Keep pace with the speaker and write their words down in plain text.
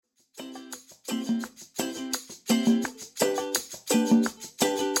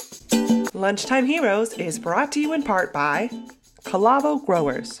Lunchtime Heroes is brought to you in part by Calavo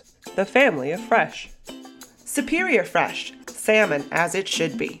Growers, the family of fresh. Superior Fresh, salmon as it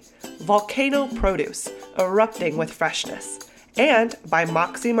should be. Volcano Produce, erupting with freshness. And by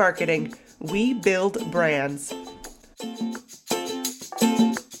Moxie Marketing, we build brands.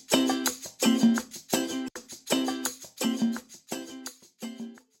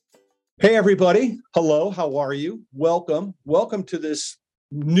 Hey everybody, hello, how are you? Welcome to this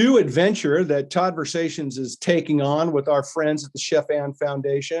new adventure that Toddversations is taking on with our friends at the Chef Ann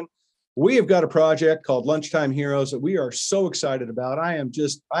Foundation. We have got a project called Lunchtime Heroes that we are so excited about. I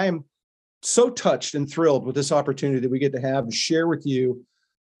am so touched and thrilled with this opportunity that we get to have and share with you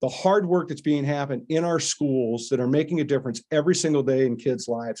the hard work that's being happened in our schools that are making a difference every single day in kids'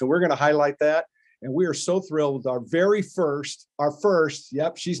 lives. And we're going to highlight that. And we are so thrilled with our first,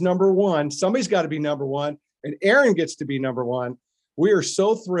 yep, she's number one. Somebody's got to be number one, and Erin gets to be number one. We are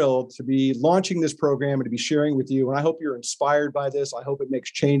so thrilled to be launching this program and to be sharing with you. And I hope you're inspired by this. I hope it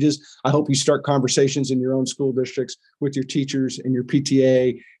makes changes. I hope you start conversations in your own school districts with your teachers and your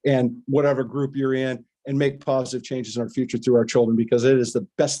PTA and whatever group you're in, and make positive changes in our future through our children, because it is the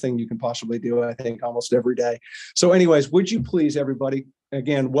best thing you can possibly do, I think, almost every day. So anyways, would you please, everybody,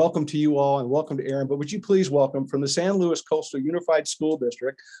 again, welcome to you all and welcome to Erin, but would you please welcome from the San Luis Coastal Unified School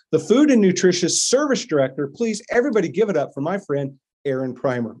District, the Food and Nutrition Service Director. Please, everybody give it up for my friend, Erin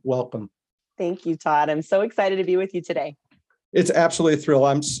Primer. Welcome. Thank you, Todd. I'm so excited to be with you today. It's absolutely a thrill.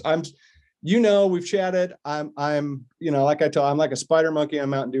 We've chatted. I'm like I tell, I'm like a spider monkey on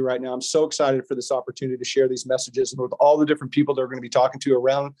Mountain Dew right now. I'm so excited for this opportunity to share these messages with all the different people that are going to be talking to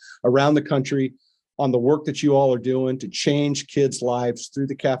around the country on the work that you all are doing to change kids' lives through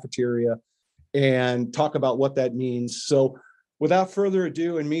the cafeteria and talk about what that means. So without further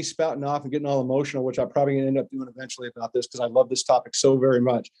ado, and me spouting off and getting all emotional, which I'm probably going to end up doing eventually about this, because I love this topic so very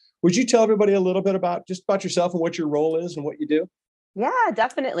much. Would you tell everybody a little bit about yourself and what your role is and what you do? Yeah,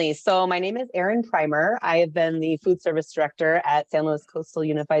 definitely. So my name is Erin Primer. I have been the food service director at San Luis Coastal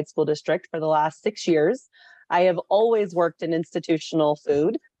Unified School District for the last 6 years. I have always worked in institutional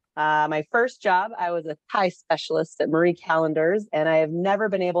food. My first job, I was a Thai specialist at Marie Callender's, and I have never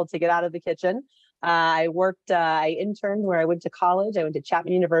been able to get out of the kitchen. I interned where I went to college. I went to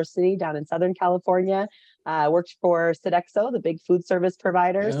Chapman University down in Southern California. I worked for Sodexo, the big food service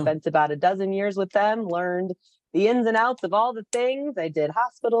provider, spent about a dozen years with them, learned the ins and outs of all the things. I did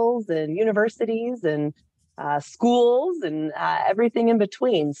hospitals and universities and schools and everything in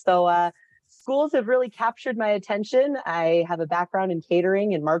between. So schools have really captured my attention. I have a background in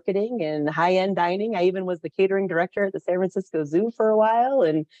catering and marketing and high-end dining. I even was the catering director at the San Francisco Zoo for a while.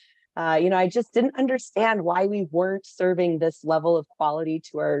 And I just didn't understand why we weren't serving this level of quality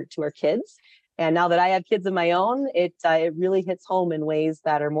to our kids. And now that I have kids of my own, it really hits home in ways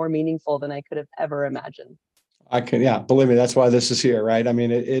that are more meaningful than I could have ever imagined. Believe me, that's why this is here, right? I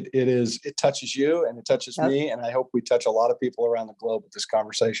mean, it touches you and it touches me, and I hope we touch a lot of people around the globe with this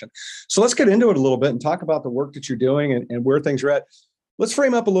conversation. So let's get into it a little bit and talk about the work that you're doing and where things are at. Let's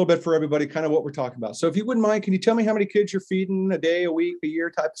frame up a little bit for everybody, kind of what we're talking about. So if you wouldn't mind, can you tell me how many kids you're feeding a day, a week, a year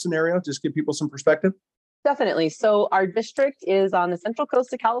type of scenario? Just give people some perspective. Definitely. So our district is on the central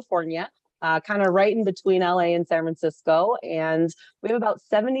coast of California, kind of right in between LA and San Francisco. And we have about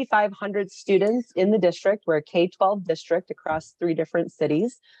 7,500 students in the district. We're a K-12 district across 3 different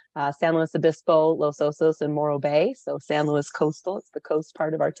cities, San Luis Obispo, Los Osos, and Morro Bay. So San Luis Coastal, it's the coast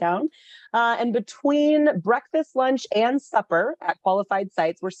part of our town. And between breakfast, lunch, and supper at qualified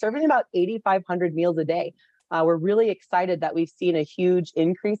sites, we're serving about 8,500 meals a day. We're really excited that we've seen a huge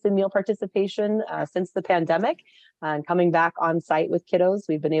increase in meal participation since the pandemic. And coming back on site with kiddos,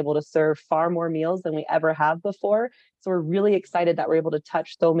 we've been able to serve far more meals than we ever have before. So we're really excited that we're able to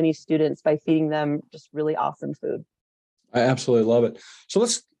touch so many students by feeding them just really awesome food. I absolutely love it. So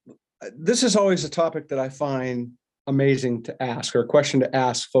this is always a topic that I find amazing to ask, or a question to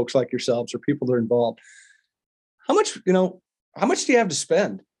ask folks like yourselves or people that are involved. How much do you have to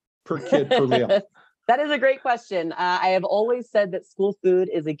spend per kid per meal? That is a great question. I have always said that school food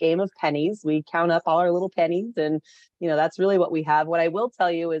is a game of pennies. We count up all our little pennies, and that's really what we have. What I will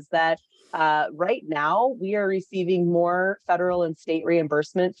tell you is that right now we are receiving more federal and state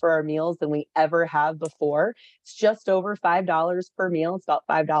reimbursement for our meals than we ever have before. It's just over $5 per meal. It's about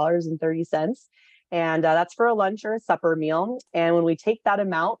 $5.30. And that's for a lunch or a supper meal. And when we take that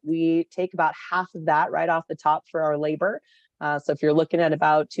amount, we take about half of that right off the top for our labor. So if you're looking at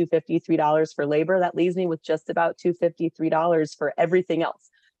about $2.50, $3 for labor, that leaves me with just about $2.50, $3 for everything else.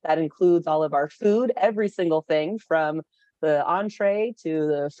 That includes all of our food, every single thing from the entree to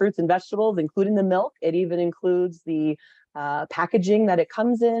the fruits and vegetables, including the milk. It even includes the packaging that it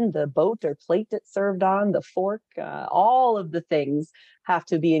comes in, the boat or plate it's served on, the fork, all of the things have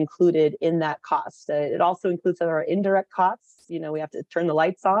to be included in that cost. It also includes our indirect costs. We have to turn the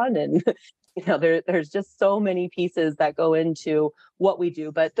lights on and there's just so many pieces that go into what we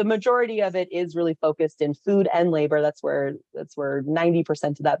do, but the majority of it is really focused in food and labor. That's where 90%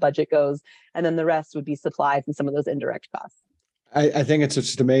 of that budget goes. And then the rest would be supplies and some of those indirect costs. I think it's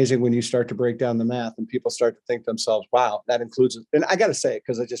just amazing when you start to break down the math and people start to think to themselves, wow, that includes, and I got to say it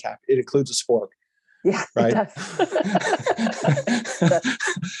because it includes a spork. Yeah, right. It does.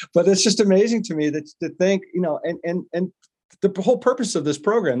 But it's just amazing to me that to think, and the whole purpose of this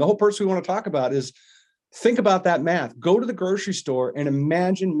program, the whole purpose we want to talk about is think about that math. Go to the grocery store and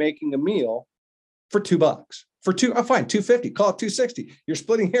imagine making a meal for $2 fine, $2.50, call it $2.60. You're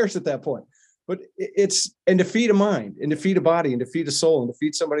splitting hairs at that point. But and to feed a mind and to feed a body and to feed a soul and to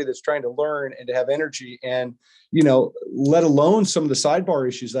feed somebody that's trying to learn and to have energy and, let alone some of the sidebar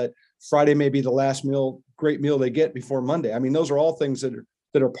issues that Friday may be the last great meal they get before Monday. I mean, those are all things that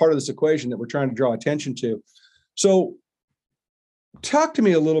are part of this equation that we're trying to draw attention to. So talk to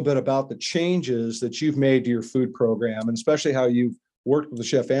me a little bit about the changes that you've made to your food program and especially how you've worked with the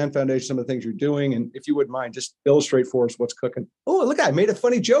Chef Ann Foundation, some of the things you're doing. And if you wouldn't mind, just illustrate for us what's cooking. Oh, look, I made a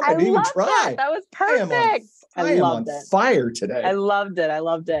funny joke. I didn't even try. That was perfect. I am on fire today. I loved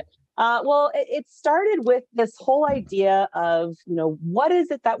it. Well, it started with this whole idea of, what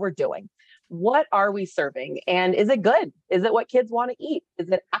is it that we're doing? What are we serving? And is it good? Is it what kids want to eat? Is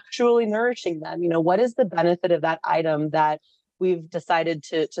it actually nourishing them? What is the benefit of that item that we've decided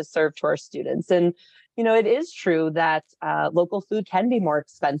to serve to our students? And it is true that local food can be more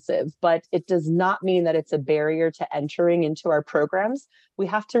expensive, but it does not mean that it's a barrier to entering into our programs. We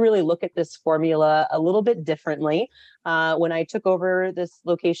have to really look at this formula a little bit differently. When I took over this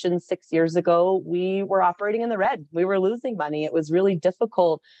location 6 years ago, we were operating in the red. We were losing money. It was really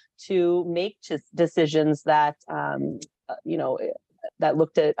difficult to make decisions that, that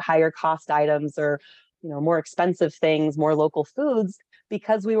looked at higher cost items or more expensive things, more local foods,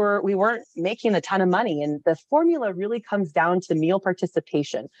 because we weren't making a ton of money. And the formula really comes down to meal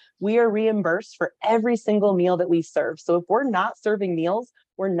participation. We are reimbursed for every single meal that we serve. So if we're not serving meals,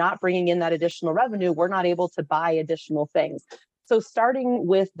 we're not bringing in that additional revenue. We're not able to buy additional things. So starting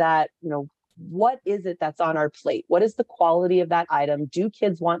with that, what is it that's on our plate? What is the quality of that item? Do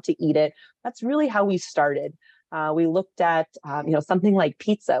kids want to eat it? That's really how we started. We looked at, something like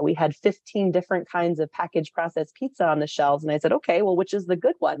pizza. We had 15 different kinds of packaged processed pizza on the shelves. And I said, okay, well, which is the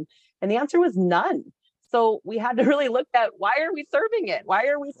good one? And the answer was none. So we had to really look at, why are we serving it? Why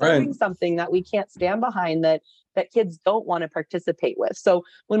are we serving something that we can't stand behind that kids don't want to participate with? So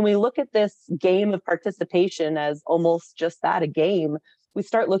when we look at this game of participation as almost just that, a game, we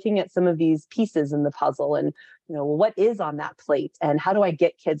start looking at some of these pieces in the puzzle and, what is on that plate and how do I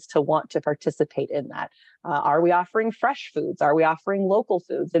get kids to want to participate in that? Are we offering fresh foods? Are we offering local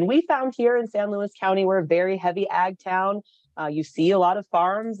foods? And we found here in San Luis County, we're a very heavy ag town. You see a lot of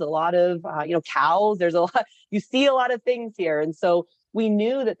farms, a lot of, cows. You see a lot of things here. And so we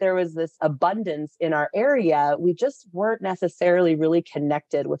knew that there was this abundance in our area. We just weren't necessarily really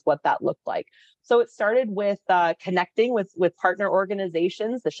connected with what that looked like. So it started with connecting with partner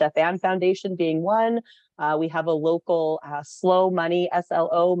organizations, the Chef Ann Foundation being one. We have a local Slow Money,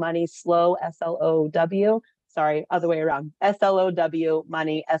 SLO Money, Slow, SLOW. Sorry, other way around. SLOW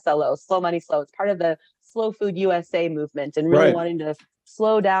Money, SLO, Slow Money, Slow. It's part of the Slow Food USA movement and really wanting to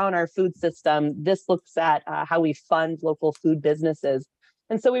slow down our food system. This looks at how we fund local food businesses.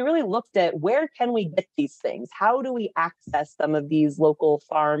 And so we really looked at, where can we get these things? How do we access some of these local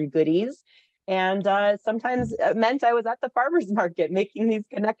farm goodies? And sometimes it meant I was at the farmer's market making these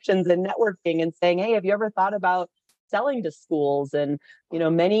connections and networking and saying, hey, have you ever thought about selling to schools? And,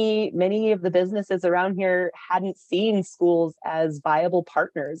 many of the businesses around here hadn't seen schools as viable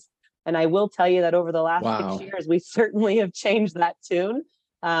partners. And I will tell you that over the last 6 years, we certainly have changed that tune.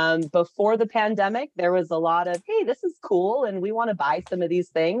 Before the pandemic, there was a lot of, hey, this is cool, and we want to buy some of these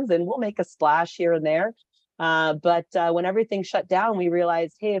things, and we'll make a splash here and there. But when everything shut down, we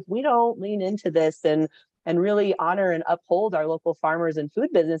realized, hey, if we don't lean into this and really honor and uphold our local farmers and food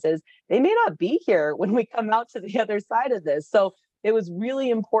businesses, they may not be here when we come out to the other side of this. So it was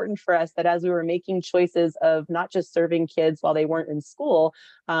really important for us that as we were making choices of not just serving kids while they weren't in school,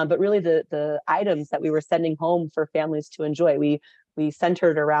 but really the items that we were sending home for families to enjoy. We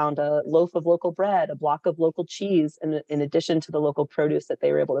centered around a loaf of local bread, a block of local cheese, in addition to the local produce that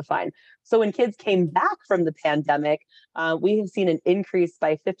they were able to find. So when kids came back from the pandemic, we have seen an increase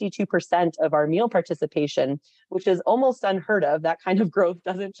by 52% of our meal participation, which is almost unheard of. That kind of growth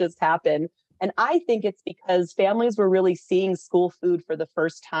doesn't just happen. And I think it's because families were really seeing school food for the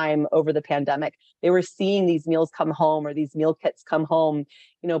first time over the pandemic. They were seeing these meals come home or these meal kits come home.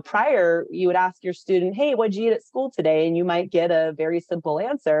 Prior, you would ask your student, hey, what'd you eat at school today? And you might get a very simple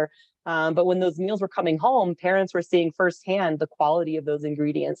answer. But when those meals were coming home, parents were seeing firsthand the quality of those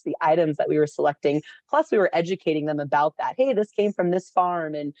ingredients, the items that we were selecting. Plus, we were educating them about that. Hey, this came from this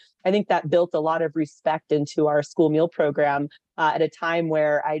farm. And I think that built a lot of respect into our school meal program at a time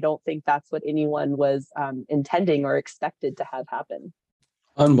where I don't think that's what anyone was intending or expected to have happen.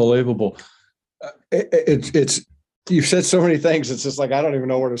 Unbelievable. It's you've said so many things. It's just like, I don't even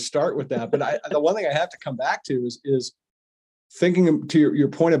know where to start with that. But the one thing I have to come back to is thinking to your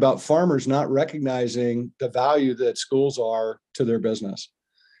point about farmers not recognizing the value that schools are to their business.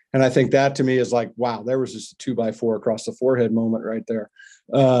 And I think that to me is like, wow, there was just a 2x4 across the forehead moment right there.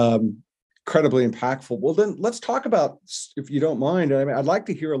 Incredibly impactful. Well, then let's talk about, if you don't mind, I mean, I'd like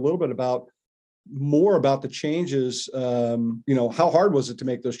to hear a little bit more about the changes. How hard was it to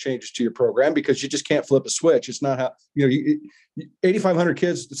make those changes to your program? Because you just can't flip a switch. It's not how, 8,500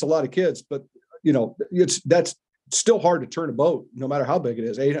 kids, it's a lot of kids, but that's still hard to turn a boat, no matter how big it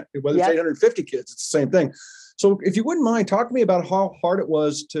is. Whether it's 850 kids, it's the same thing. So if you wouldn't mind, talk to me about how hard it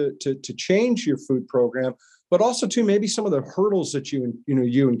was to change your food program, but also to maybe some of the hurdles that you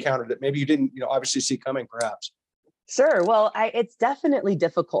encountered that maybe you didn't, obviously see coming, perhaps. Sure. Well, it's definitely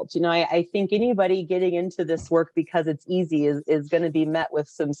difficult. I think anybody getting into this work because it's easy is going to be met with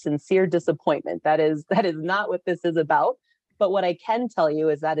some sincere disappointment. That is not what this is about. But what I can tell you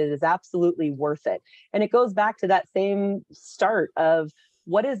is that it is absolutely worth it. And it goes back to that same start of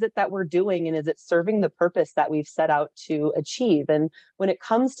what is it that we're doing, and is it serving the purpose that we've set out to achieve? And when it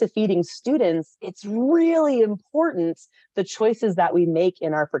comes to feeding students, it's really important the choices that we make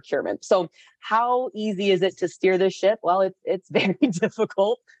in our procurement. So how easy is it to steer the ship? Well, it's very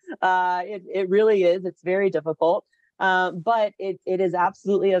difficult. It really is. It's very difficult. But it is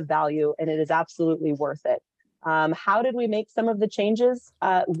absolutely of value, and it is absolutely worth it. How did we make some of the changes?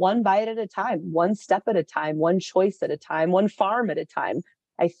 One bite at a time, one step at a time, one choice at a time, one farm at a time.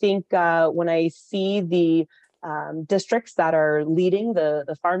 I think when I see the districts that are leading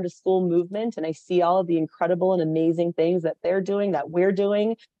the farm to school movement, and I see all of the incredible and amazing things that they're doing, that we're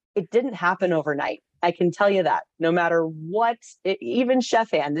doing, it didn't happen overnight. I can tell you that. No matter what, even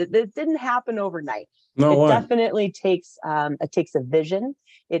Chef Ann, it didn't happen overnight. No, it definitely takes a vision.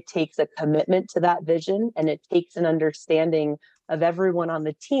 It takes a commitment to that vision, and it takes an understanding of everyone on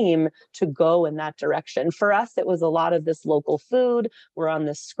the team to go in that direction. For us, it was a lot of this local food. We're on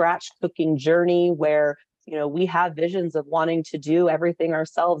this scratch cooking journey where we have visions of wanting to do everything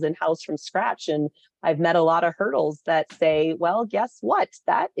ourselves in-house from scratch. And I've met a lot of hurdles that say, well, guess what?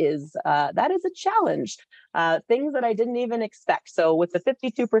 That is a challenge. Things that I didn't even expect. So with the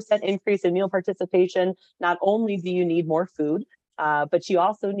 52% increase in meal participation, not only do you need more food, but you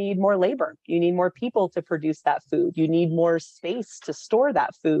also need more labor. You need more people to produce that food. You need more space to store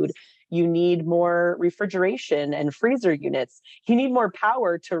that food. You need more refrigeration and freezer units. You need more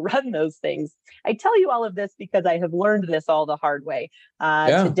power to run those things. I tell you all of this because I have learned this all the hard way.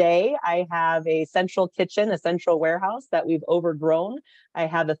 Today, I have a central kitchen, a central warehouse that we've overgrown. I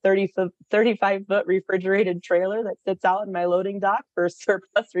have a 35-foot refrigerated trailer that sits out in my loading dock for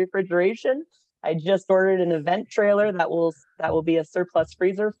surplus refrigeration. I just ordered an event trailer that will be a surplus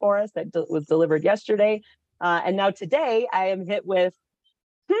freezer for us that was delivered yesterday. And now today I am hit with,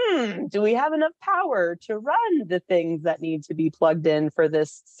 do we have enough power to run the things that need to be plugged in for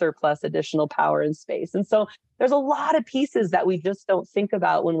this surplus additional power and space? And so there's a lot of pieces that we just don't think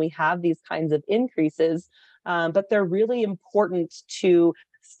about when we have these kinds of increases, but they're really important to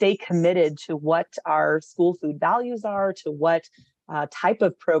stay committed to what our school food values are, to what type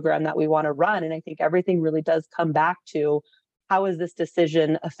of program that we want to run. And I think everything really does come back to, how is this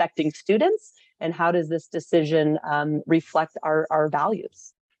decision affecting students, and how does this decision reflect our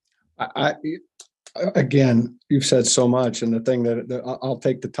values? Again, you've said so much, and the thing that I'll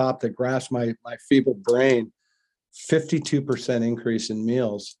take the top that grasps my feeble brain, 52% increase in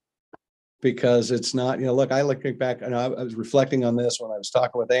meals, because it's not, look, I look back and I was reflecting on this when I was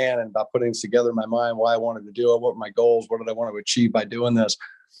talking with Ann and about putting this together in my mind, why I wanted to do it, what were my goals, what did I want to achieve by doing this?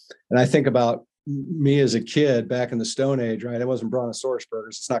 And I think about me as a kid back in the Stone Age, right? It wasn't Brontosaurus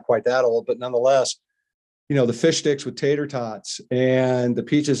burgers. It's not quite that old, but nonetheless, the fish sticks with tater tots and the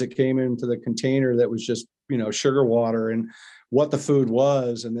peaches that came into the container that was just, sugar water, and what the food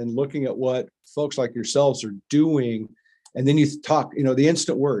was. And then looking at what folks like yourselves are doing. And then you talk, the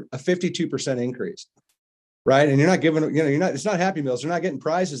instant word, a 52% increase, right? And you're not giving, it's not Happy Meals. They're not getting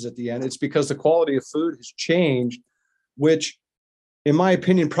prizes at the end. It's because the quality of food has changed, which in my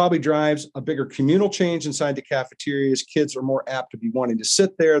opinion, probably drives a bigger communal change inside the cafeterias. Kids are more apt to be wanting to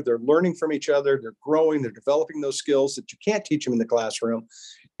sit there. They're learning from each other. They're growing. They're developing those skills that you can't teach them in the classroom.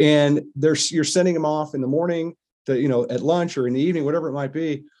 And you're sending them off in the morning, at lunch or in the evening, whatever it might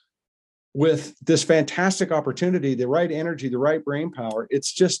be, with this fantastic opportunity, the right energy, the right brain power.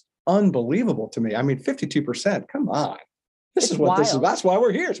 It's just unbelievable to me. I mean, 52%, come on. This is what this is. That's why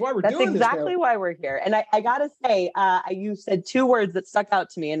we're here. It's why we're doing this. That's exactly why we're here. And I got to say, you said two words that stuck out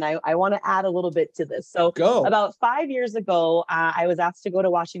to me, and I want to add a little bit to this. So about 5 years ago, I was asked to go to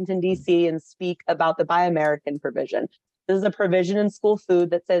Washington, D.C. and speak about the Buy American provision. This is a provision in school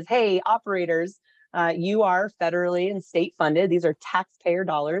food that says, hey, operators, you are federally and state funded. These are taxpayer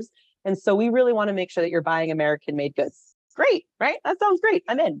dollars. And so we really want to make sure that you're buying American-made goods. Great, right? That sounds great.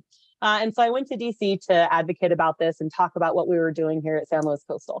 I'm in. And so I went to DC to advocate about this and talk about what we were doing here at San Luis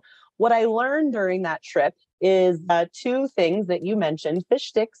Coastal. What I learned during that trip is two things that you mentioned, fish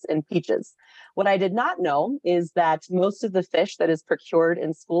sticks and peaches. What I did not know is that most of the fish that is procured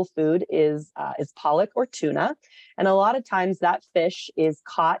in school food is pollock or tuna. And a lot of times that fish is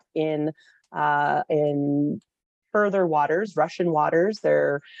caught in further waters, Russian waters.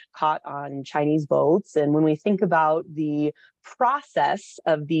 They're caught on Chinese boats. And when we think about the process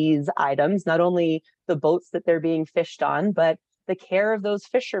of these items, not only the boats that they're being fished on, but the care of those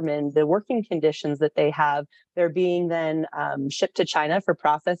fishermen, the working conditions that they have, they're being then shipped to China for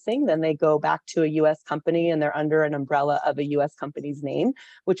processing. Then they go back to a U.S. company and they're under an umbrella of a U.S. company's name,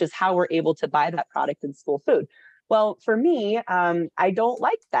 which is how we're able to buy that product in school food. Well, for me, I don't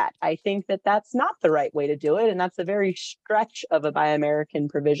like that. I think that that's not the right way to do it. And that's a very stretch of a Buy American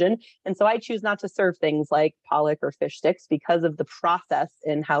provision. And so I choose not to serve things like pollock or fish sticks because of the process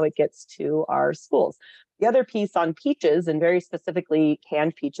and how it gets to our schools. The other piece on peaches, and very specifically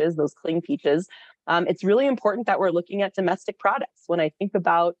canned peaches, those cling peaches, it's really important that we're looking at domestic products. When I think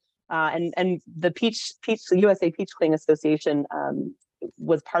about, and the USA Peach Cling Association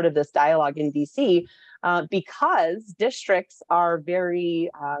was part of this dialogue in DC, because districts are very,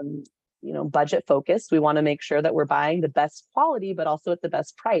 budget focused. We want to make sure that we're buying the best quality, but also at the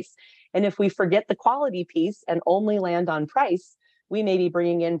best price. And if we forget the quality piece and only land on price, we may be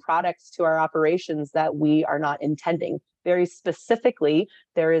bringing in products to our operations that we are not intending. Very specifically,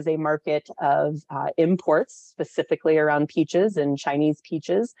 there is a market of imports, specifically around peaches and Chinese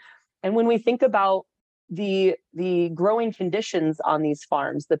peaches. And when we think about the growing conditions on these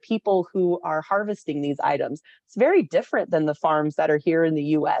farms, the people who are harvesting these items, it's very different than the farms that are here in the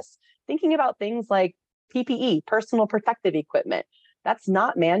US. Thinking about things like PPE, personal protective equipment, that's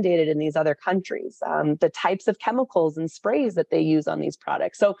not mandated in these other countries. The types of chemicals and sprays that they use on these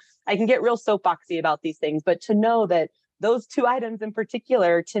products. So I can get real soapboxy about these things, but to know that those two items in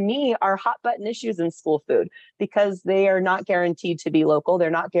particular, to me, are hot button issues in school food because they are not guaranteed to be local. They're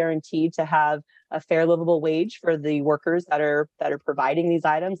not guaranteed to have a fair livable wage for the workers that are providing these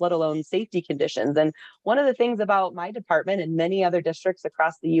items, let alone safety conditions. And one of the things about my department and many other districts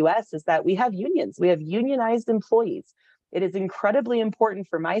across the US is that we have unions. We have unionized employees. It is incredibly important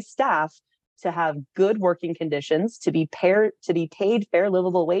for my staff to have good working conditions, to be paid fair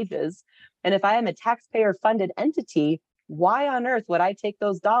livable wages. And if I am a taxpayer funded entity, why on earth would I take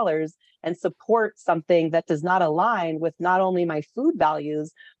those dollars and support something that does not align with not only my food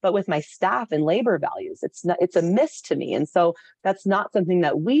values, but with my staff and labor values? It's a miss to me. And so that's not something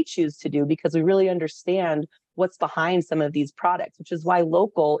that we choose to do because we really understand what's behind some of these products, which is why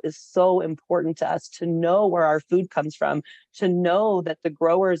local is so important to us, to know where our food comes from, to know that the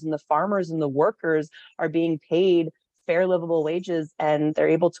growers and the farmers and the workers are being paid fair livable wages and they're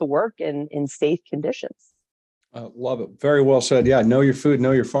able to work in safe conditions. Love it. Very well said. Yeah. Know your food,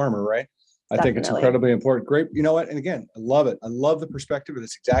 know your farmer, right? I think it's incredibly important. Great. You know what? And again, I love it. I love the perspective.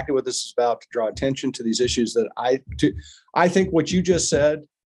 It's exactly what this is about, to draw attention to these issues that I think what you just said,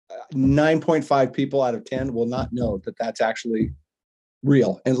 9.5 people out of 10 will not know that that's actually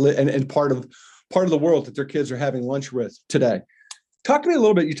real and part of the world that their kids are having lunch with today. Talk to me a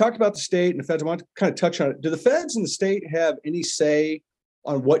little bit. You talked about the state and the feds. I want to kind of touch on it. Do the feds and the state have any say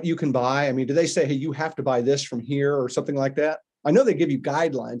on what you can buy? I mean, do they say, hey, you have to buy this from here or something like that? I know they give you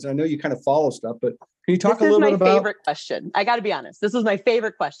guidelines, and I know you kind of follow stuff, but can you talk a little bit about— This is my favorite question. I got to be honest. This is my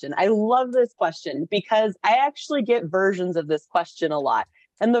favorite question. I love this question because I actually get versions of this question a lot.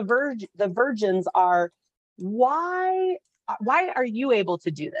 And the versions are, why are you able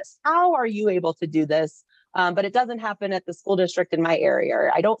to do this? How are you able to do this? But it doesn't happen at the school district in my area,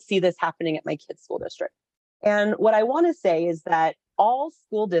 or I don't see this happening at my kid's school district. And what I want to say is that all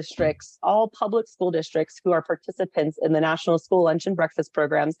school districts, all public school districts who are participants in the National School Lunch and Breakfast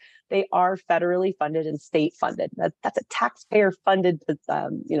programs, they are federally funded and state funded. That's a taxpayer funded,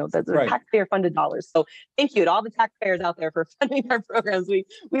 Right. taxpayer funded dollars. So thank you to all the taxpayers out there for funding our programs. We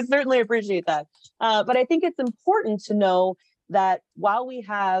certainly appreciate that. But I think it's important to know that while we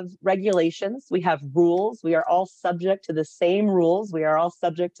have regulations, we have rules, we are all subject to the same rules, we are all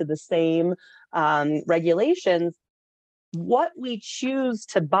subject to the same regulations. What we choose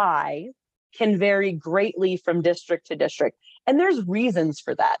to buy can vary greatly from district to district. And there's reasons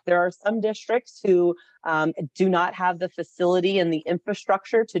for that. There are some districts who do not have the facility and the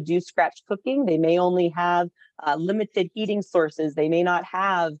infrastructure to do scratch cooking. They may only have limited heating sources. They may not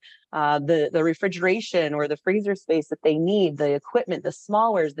have the refrigeration or the freezer space that they need, the equipment, the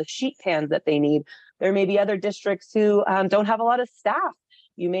smallers, the sheet pans that they need. There may be other districts who don't have a lot of staff.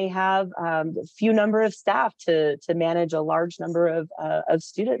 You may have a few number of staff to manage a large number of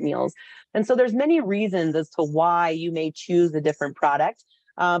student meals. And so there's many reasons as to why you may choose a different product.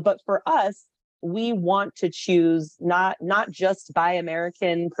 But for us, we want to choose not just Buy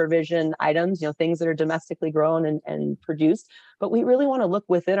American provision items, things that are domestically grown and produced, but we really want to look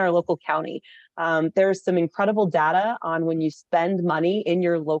within our local county. There's some incredible data on when you spend money in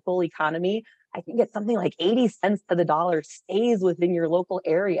your local economy. I think it's something like 80 cents to the dollar stays within your local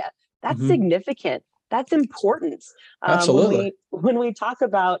area. That's significant. That's important. Absolutely. When we talk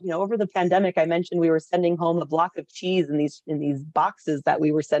about, over the pandemic, I mentioned we were sending home a block of cheese in these boxes that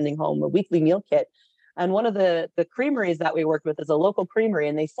we were sending home, a weekly meal kit. And one of the creameries that we worked with is a local creamery.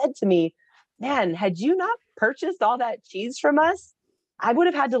 And they said to me, man, had you not purchased all that cheese from us, I would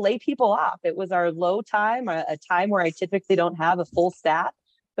have had to lay people off. It was our low time, a time where I typically don't have a full staff.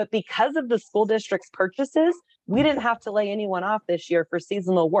 But because of the school district's purchases, we didn't have to lay anyone off this year for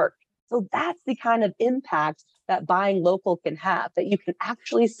seasonal work. So that's the kind of impact that buying local can have, that you can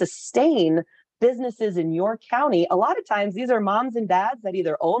actually sustain businesses in your county. A lot of times, these are moms and dads that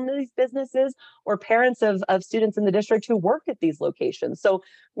either own these businesses or parents of students in the district who work at these locations. So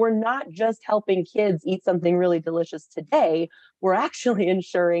we're not just helping kids eat something really delicious today. We're actually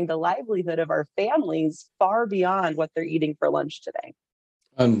ensuring the livelihood of our families far beyond what they're eating for lunch today.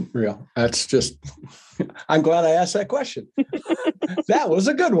 Unreal. That's just, I'm glad I asked that question. That was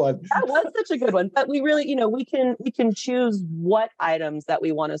a good one. That was such a good one. But we really, we can choose what items that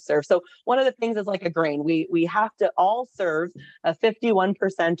we want to serve. So one of the things is like a grain. We have to all serve a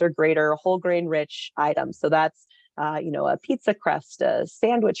 51% or greater whole grain rich item. So that's a pizza crust, a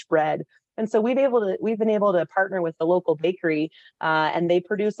sandwich bread. And so we've been able to partner with the local bakery, and they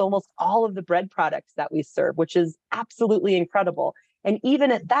produce almost all of the bread products that we serve, which is absolutely incredible. And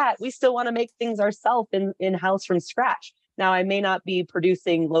even at that, we still want to make things ourselves in-house from scratch. Now, I may not be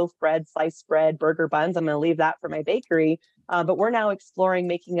producing loaf bread, sliced bread, burger buns. I'm going to leave that for my bakery. But we're now exploring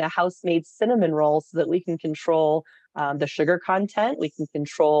making a house-made cinnamon roll so that we can control the sugar content. We can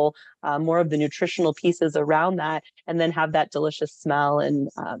control more of the nutritional pieces around that, and then have that delicious smell and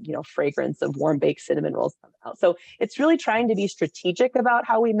fragrance of warm baked cinnamon rolls come out. So it's really trying to be strategic about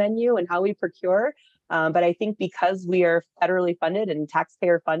how we menu and how we procure. But I think because we are federally funded and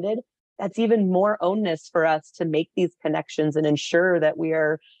taxpayer funded, that's even more onus for us to make these connections and ensure that we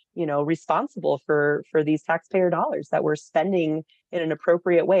are, responsible for these taxpayer dollars, that we're spending in an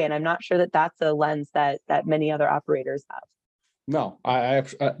appropriate way. And I'm not sure that that's a lens that many other operators have. No,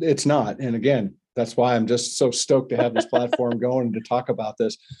 it's not. And again, that's why I'm just so stoked to have this platform going and to talk about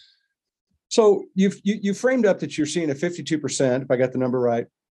this. So you framed up that you're seeing a 52%, if I got the number right,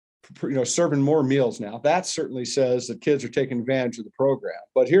 serving more meals now. That certainly says that kids are taking advantage of the program.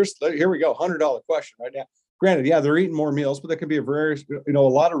 But here we go, $100 question right now. Granted, yeah, they're eating more meals, but there could be a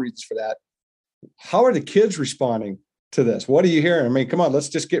lot of reasons for that. How are the kids responding to this? What are you hearing? I mean, come on, let's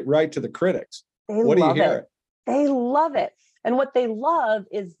just get right to the critics. What are you hearing? They love it. And what they love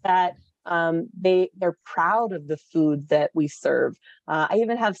is that they're proud of the food that we serve. I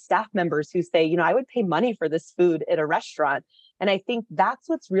even have staff members who say, I would pay money for this food at a restaurant. And I think that's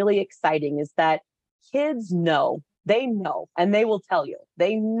what's really exciting, is that kids know, and they will tell you,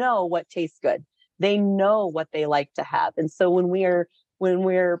 they know what tastes good. They know what they like to have. And so when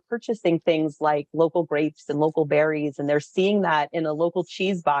we're purchasing things like local grapes and local berries, and they're seeing that in a local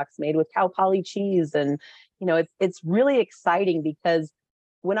cheese box made with Cal Poly cheese, and it's really exciting, because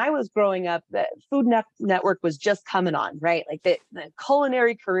when I was growing up, the Food Network was just coming on, right? Like the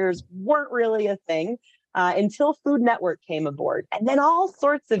culinary careers weren't really a thing until Food Network came aboard. And then all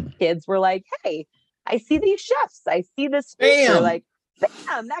sorts of kids were like, hey, I see these chefs. I see this feature. Like,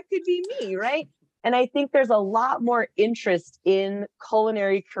 bam, that could be me, right? And I think there's a lot more interest in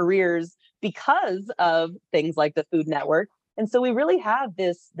culinary careers because of things like the Food Network. And so we really have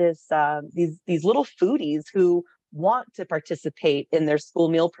these little foodies who want to participate in their school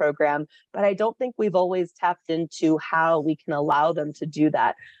meal program, but I don't think we've always tapped into how we can allow them to do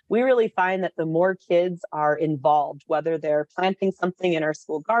that. We really find that the more kids are involved, whether they're planting something in our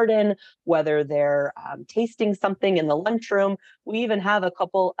school garden, whether they're tasting something in the lunchroom, we even have a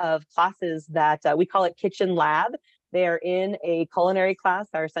couple of classes that we call it Kitchen Lab. They are in a culinary class.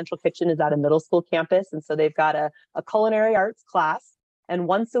 Our central kitchen is at a middle school campus. And so they've got a culinary arts class. And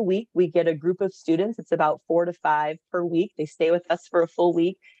once a week, we get a group of students. It's about 4 to 5 per week. They stay with us for a full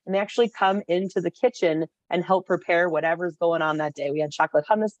week, and they actually come into the kitchen and help prepare whatever's going on that day. We had chocolate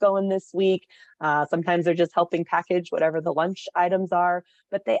hummus going this week. Sometimes they're just helping package whatever the lunch items are,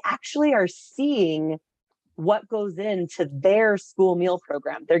 but they actually are seeing what goes into their school meal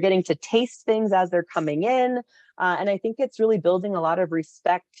program. They're getting to taste things as they're coming in. And I think it's really building a lot of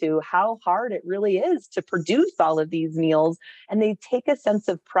respect to how hard it really is to produce all of these meals. And they take a sense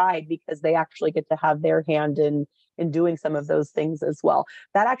of pride because they actually get to have their hand in doing some of those things as well.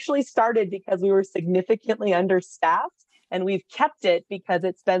 That actually started because we were significantly understaffed. And we've kept it because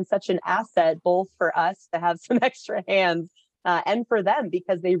it's been such an asset, both for us to have some extra hands and for them,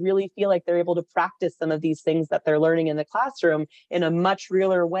 because they really feel like they're able to practice some of these things that they're learning in the classroom in a much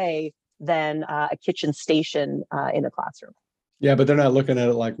realer way than a kitchen station in a classroom. Yeah, but they're not looking at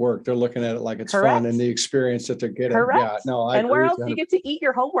it like work. They're looking at it like it's Correct. fun and the experience that they're getting. Correct. Yeah, no, I and agree where with else you. do you get to eat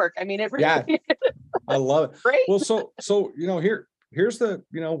your homework? I mean, it really Yeah, I love it. Great. Well, so here's the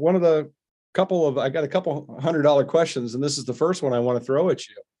one of the I got a couple $100 questions, and this is the first one I want to throw at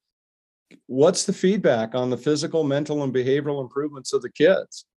you. What's the feedback on the physical, mental, and behavioral improvements of the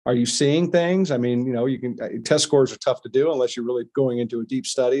kids? Are you seeing things? I mean, you can test scores are tough to do unless you're really going into a deep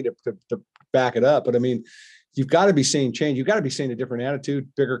study to back it up. But I mean, you've got to be seeing change. You've got to be seeing a different attitude,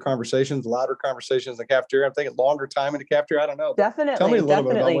 bigger conversations, louder conversations in the cafeteria. I'm thinking longer time in the cafeteria. I don't know. Definitely. Tell me a little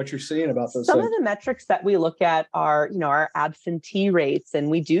bit about what you're seeing about those Some things. of the metrics that we look at are, our absentee rates. And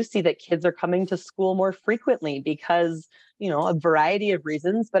we do see that kids are coming to school more frequently because, a variety of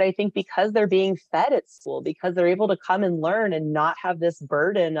reasons. But I think because they're being fed at school, because they're able to come and learn and not have this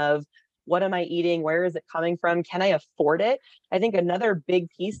burden of, what am I eating? Where is it coming from? Can I afford it? I think another big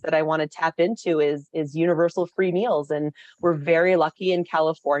piece that I want to tap into is universal free meals. And we're very lucky in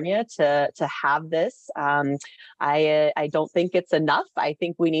California to have this. I don't think it's enough. I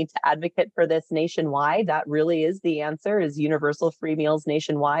think we need to advocate for this nationwide. That really is the answer, is universal free meals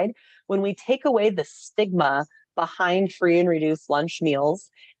nationwide. When we take away the stigma behind free and reduced lunch meals,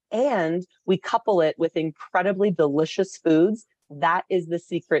 and we couple it with incredibly delicious foods, that is the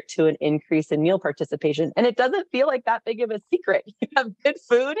secret to an increase in meal participation. And it doesn't feel like that big of a secret. You have good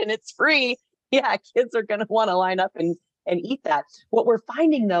food and it's free. Yeah, kids are going to want to line up and eat that. What we're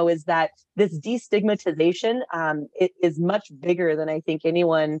finding, though, is that this destigmatization it is much bigger than I think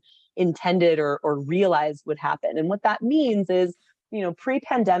anyone intended or realized would happen. And what that means is,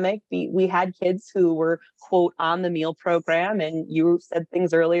 pre-pandemic, we had kids who were, quote, on the meal program. And you said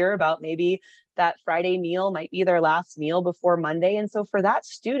things earlier about maybe that Friday meal might be their last meal before Monday. And so for that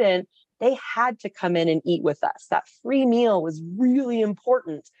student, they had to come in and eat with us. That free meal was really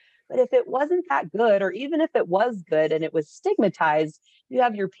important. But if it wasn't that good, or even if it was good and it was stigmatized, you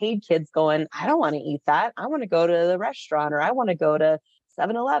have your paid kids going, I don't want to eat that. I want to go to the restaurant, or I want to go to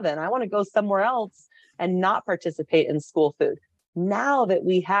 7-Eleven. I want to go somewhere else and not participate in school food. Now that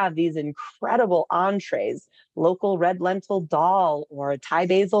we have these incredible entrees, local red lentil dal, or a Thai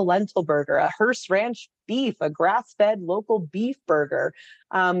basil lentil burger, a Hearst Ranch beef, a grass-fed local beef burger,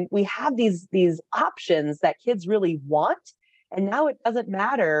 we have these options that kids really want. And now it doesn't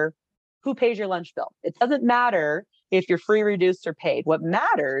matter who pays your lunch bill. It doesn't matter if you're free, reduced, or paid. What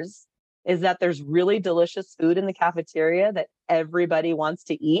matters is that there's really delicious food in the cafeteria that everybody wants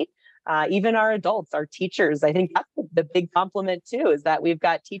to eat. Even our adults, our teachers, I think that's the big compliment too, is that we've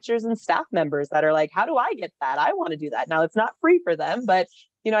got teachers and staff members that are like, how do I get that? I want to do that. Now, it's not free for them, but,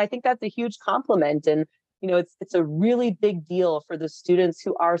 I think that's a huge compliment. And, it's a really big deal for the students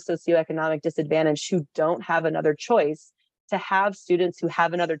who are socioeconomic disadvantaged, who don't have another choice, to have students who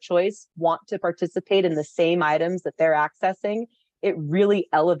have another choice want to participate in the same items that they're accessing. It really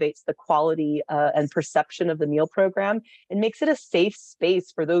elevates the quality and perception of the meal program and makes it a safe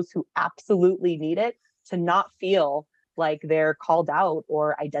space for those who absolutely need it to not feel like they're called out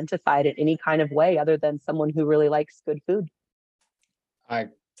or identified in any kind of way other than someone who really likes good food.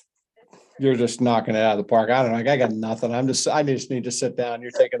 You're just knocking it out of the park. I don't know. I got nothing. I just need to sit down.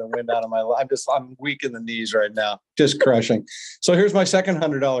 You're taking the wind out of my life. I'm weak in the knees right now, just crushing. So here's my second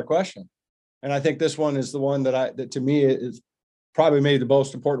 $100 question. And I think this one is the one that to me is probably maybe the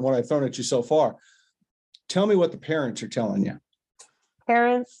most important one I've thrown at you so far. Tell me what the parents are telling you.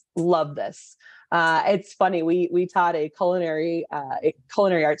 Parents love this. It's funny. We taught a culinary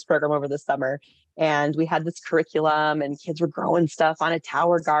arts program over the summer, and we had this curriculum, and kids were growing stuff on a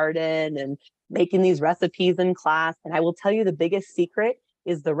tower garden and making these recipes in class. And I will tell you, the biggest secret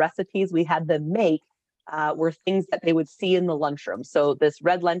is the recipes we had them make were things that they would see in the lunchroom. So this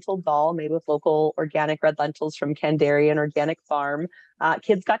red lentil dal made with local organic red lentils from Kandarian Organic Farm.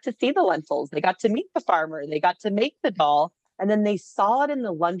 Kids got to see the lentils. They got to meet the farmer. They got to make the dal. And then they saw it in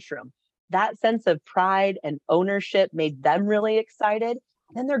the lunchroom. That sense of pride and ownership made them really excited.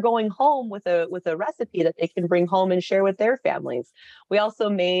 Then they're going home with a recipe that they can bring home and share with their families. We also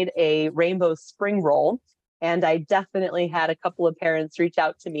made a rainbow spring roll. And I definitely had a couple of parents reach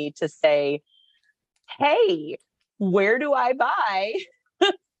out to me to say, hey, where do I buy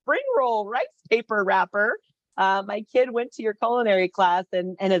spring roll rice paper wrapper? My kid went to your culinary class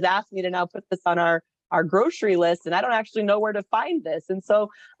and has asked me to now put this on our grocery list, and I don't actually know where to find this. And so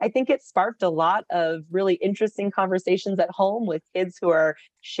I think it sparked a lot of really interesting conversations at home with kids who are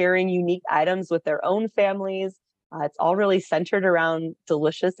sharing unique items with their own families. It's all really centered around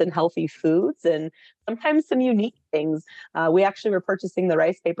delicious and healthy foods and sometimes some unique things. We actually were purchasing the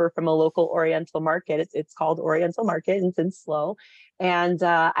rice paper from a local Oriental market. It's called Oriental Market, and it's in Slow. And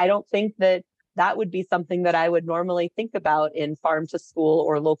I don't think that would be something that I would normally think about in farm to school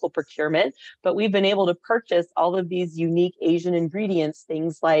or local procurement. But we've been able to purchase all of these unique Asian ingredients,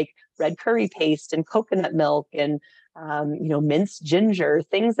 things like red curry paste and coconut milk and minced ginger,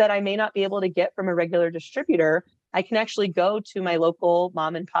 things that I may not be able to get from a regular distributor. I can actually go to my local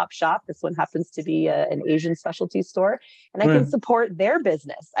mom and pop shop. This one happens to be an Asian specialty store, and I can support their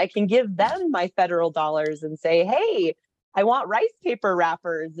business. I can give them my federal dollars and say, hey, I want rice paper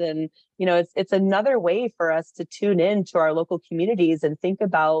wrappers. And, it's another way for us to tune in to our local communities and think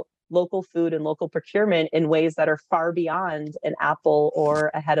about local food and local procurement in ways that are far beyond an apple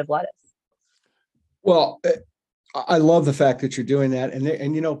or a head of lettuce. Well, I love the fact that you're doing that.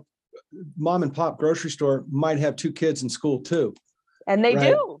 And mom and pop grocery store might have 2 kids in school too. And they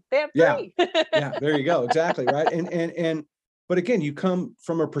do. They have 3. Yeah, there you go. Exactly. Right. But again, you come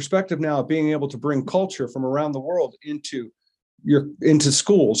from a perspective now of being able to bring culture from around the world into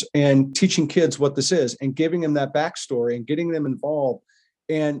schools and teaching kids what this is and giving them that backstory and getting them involved.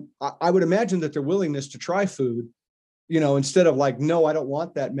 And I would imagine that their willingness to try food, instead of like, no, I don't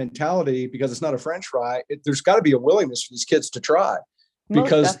want that mentality because it's not a French fry. There's got to be a willingness for these kids to try.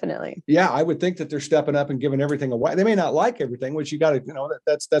 Because most definitely. Yeah, I would think that they're stepping up and giving everything away. They may not like everything, which you got to,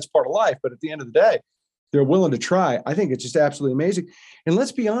 that's part of life. But at the end of the day, they're willing to try. I think it's just absolutely amazing. And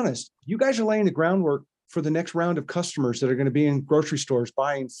let's be honest, you guys are laying the groundwork for the next round of customers that are going to be in grocery stores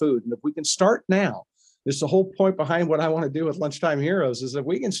buying food. And if we can start now, this is the whole point behind what I want to do with Lunchtime Heroes, is that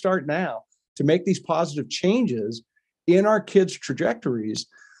we can start now to make these positive changes in our kids' trajectories.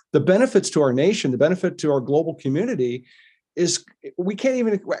 The benefits to our nation, the benefit to our global community is you can't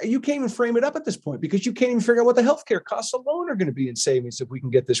even frame it up at this point, because you can't even figure out what the healthcare costs alone are going to be in savings if we can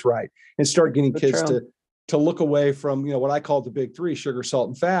get this right and start getting kids to look away from, what I call the big 3, sugar, salt,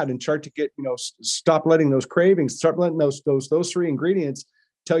 and fat, and start to get, stop letting those cravings, start letting those 3 ingredients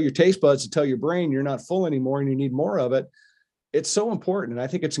tell your taste buds, to tell your brain you're not full anymore and you need more of it. It's so important. And I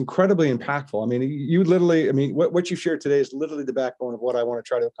think it's incredibly impactful. I mean, what you shared today is literally the backbone of what I want to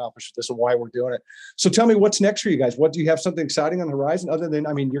try to accomplish with this and why we're doing it. So tell me, what's next for you guys? What do you have, something exciting on the horizon other than,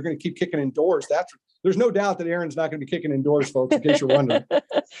 you're going to keep kicking in doors. There's no doubt that Erin's not going to be kicking in doors, folks, in case you're wondering.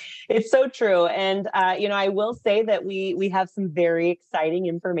 It's so true. And, I will say that we have some very exciting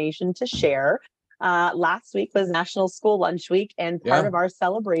information to share. Last week was National School Lunch Week, and part of our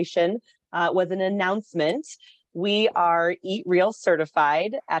celebration was an announcement. We are Eat Real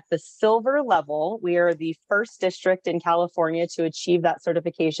certified at the silver level. We are the first district in California to achieve that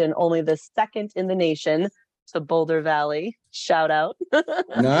certification, only the second in the nation to Boulder Valley. Shout out.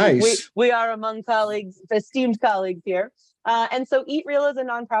 Nice. We are among esteemed colleagues here. And so Eat Real is a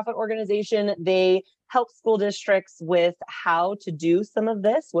nonprofit organization. They help school districts with how to do some of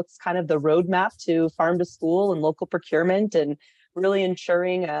this, what's kind of the roadmap to farm to school and local procurement, and really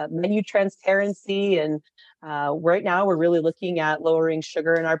ensuring menu transparency. And right now we're really looking at lowering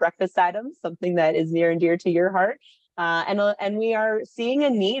sugar in our breakfast items, something that is near and dear to your heart. And we are seeing a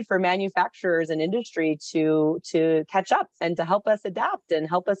need for manufacturers and industry to catch up and to help us adapt and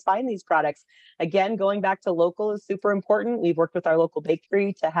help us find these products. Again, going back to local is super important. We've worked with our local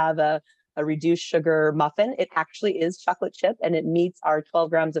bakery to have a reduced sugar muffin. It actually is chocolate chip, and it meets our 12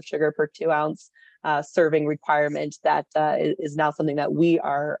 grams of sugar per 2 ounce serving requirement. That is now something that we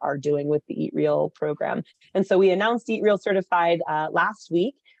are doing with the Eat Real program. And so we announced Eat Real certified last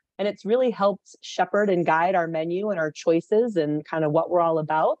week. And it's really helped shepherd and guide our menu and our choices and kind of what we're all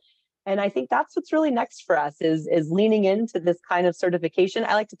about. And I think that's what's really next for us is leaning into this kind of certification.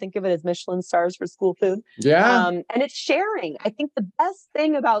 I like to think of it as Michelin stars for school food. Yeah. And it's sharing. I think the best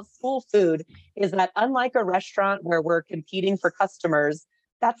thing about school food is that unlike a restaurant where we're competing for customers,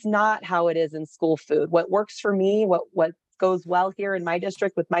 that's not how it is in school food. What works for me, what goes well here in my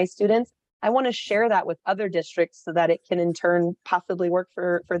district with my students, I want to share that with other districts so that it can in turn possibly work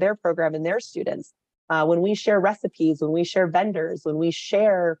for their program and their students. When we share recipes, when we share vendors, when we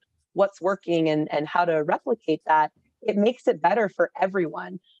share what's working and how to replicate that, it makes it better for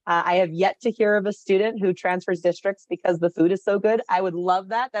everyone. I have yet to hear of a student who transfers districts because the food is so good. I would love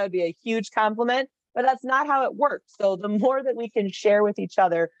that. That would be a huge compliment, but that's not how it works. So the more that we can share with each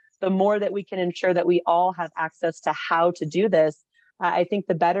other, the more that we can ensure that we all have access to how to do this, I think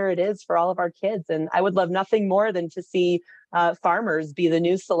the better it is for all of our kids. And I would love nothing more than to see farmers be the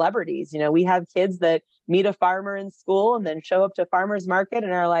new celebrities. You know, we have kids that meet a farmer in school and then show up to farmers market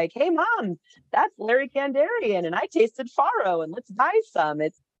and are like, "Hey, mom, that's Larry Kandarian, and I tasted farro, and let's buy some."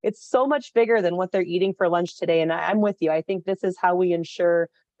 It's so much bigger than what they're eating for lunch today. And I'm with you. I think this is how we ensure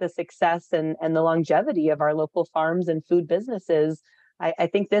the success and the longevity of our local farms and food businesses. I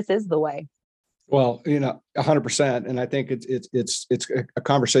think this is the way. Well, 100%. And I think it's a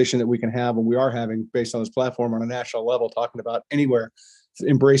conversation that we can have, and we are having based on this platform on a national level, talking about anywhere,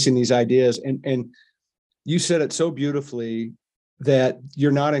 embracing these ideas. And you said it so beautifully that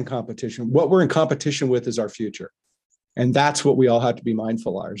you're not in competition. What we're in competition with is our future. And that's what we all have to be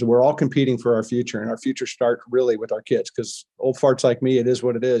mindful of. So we're all competing for our future, and our future starts really with our kids, because old farts like me, it is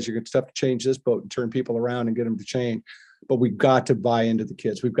what it is. You're going to have to change this boat and turn people around and get them to change. But we've got to buy into the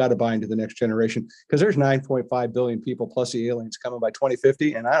kids. We've got to buy into the next generation, because there's 9.5 billion people plus the aliens coming by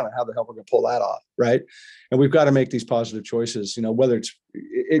 2050. And I don't know how the hell we're going to pull that off. Right. And we've got to make these positive choices, whether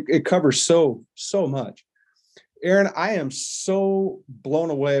it covers so much. Erin, I am so blown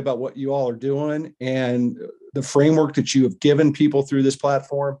away about what you all are doing and the framework that you have given people through this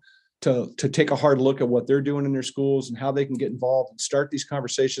platform to take a hard look at what they're doing in their schools and how they can get involved and start these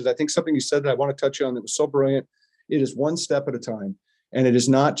conversations. I think something you said that I want to touch on that was so brilliant. It is one step at a time. And it is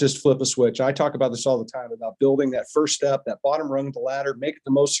not just flip a switch. I talk about this all the time about building that first step, that bottom rung of the ladder, make it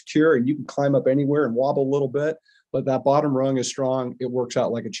the most secure, and you can climb up anywhere and wobble a little bit, but that bottom rung is strong. It works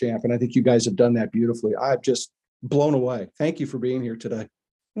out like a champ. And I think you guys have done that beautifully. I've just blown away. Thank you for being here today.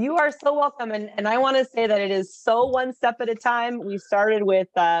 You are so welcome. And I want to say that it is so one step at a time. We started with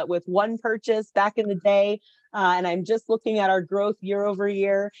one purchase back in the day. And I'm just looking at our growth year over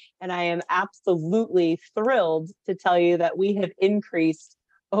year. And I am absolutely thrilled to tell you that we have increased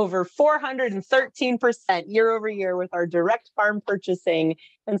over 413% year over year with our direct farm purchasing.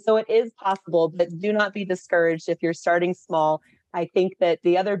 And so it is possible, but do not be discouraged if you're starting small. I think that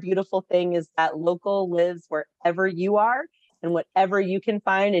the other beautiful thing is that local lives wherever you are, and whatever you can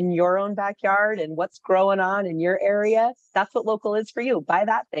find in your own backyard and what's growing on in your area, that's what local is for you. Buy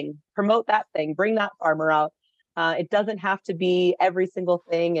that thing, promote that thing, bring that farmer out. It doesn't have to be every single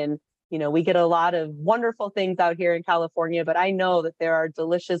thing. And, we get a lot of wonderful things out here in California, but I know that there are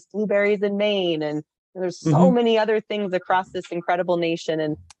delicious blueberries in Maine, and there's so many other things across this incredible nation.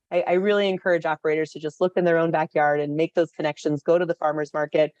 And I really encourage operators to just look in their own backyard and make those connections, go to the farmer's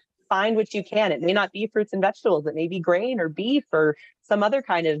market, find what you can. It may not be fruits and vegetables. It may be grain or beef or some other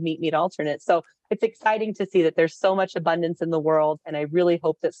kind of meat alternate. So it's exciting to see that there's so much abundance in the world. And I really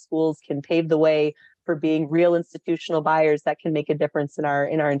hope that schools can pave the way for being real institutional buyers that can make a difference in our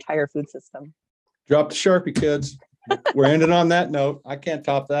entire food system. Drop the Sharpie, kids. We're ending on that note. I can't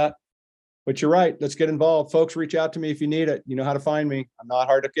top that. But you're right. Let's get involved. Folks, reach out to me if you need it. You know how to find me. I'm not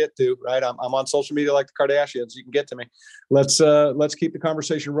hard to get to, right? I'm on social media like the Kardashians. You can get to me. Let's keep the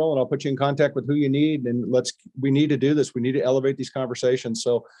conversation rolling. I'll put you in contact with who you need, and we need to do this. We need to elevate these conversations.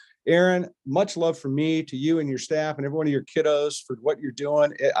 So, Erin, much love from me to you and your staff and every one of your kiddos for what you're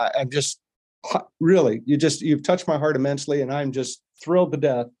doing. I'm just really, you've touched my heart immensely, and I'm just thrilled to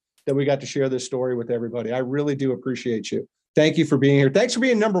death that we got to share this story with everybody. I really do appreciate you. Thank you for being here. Thanks for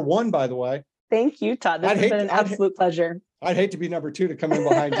being number one, by the way. Thank you, Todd. This has been an absolute pleasure. I'd hate to be number two to come in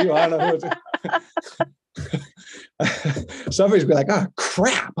behind you. I don't know who somebody's be like, "Oh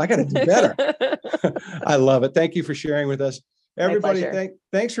crap, I got to do better." I love it. Thank you for sharing with us. Everybody,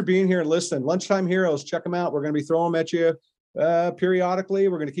 thanks for being here and listening. Lunchtime Heroes, check them out. We're going to be throwing them at you periodically.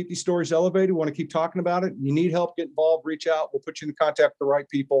 We're going to keep these stories elevated. We want to keep talking about it. You need help, get involved, reach out. We'll put you in contact with the right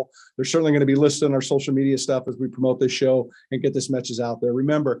people. They're certainly going to be listed on our social media stuff as we promote this show and get this message out there.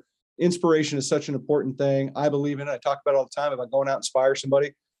 Remember, inspiration is such an important thing. I believe in it. I talk about it all the time about going out and inspire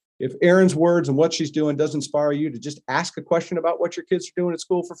somebody. if Erin's words and what she's doing does inspire you to just ask a question about what your kids are doing at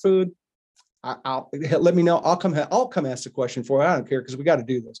school for food, I'll let me know. I'll come ask the question for you. I don't care, because we got to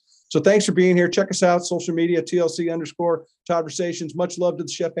do this. So thanks for being here. Check us out, social media, TLC_Toddversations. Much love to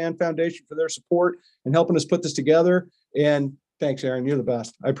the Chef Ann Foundation for their support and helping us put this together. And thanks, Erin. You're the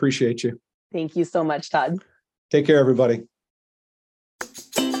best. I appreciate you. Thank you so much, Todd. Take care, everybody.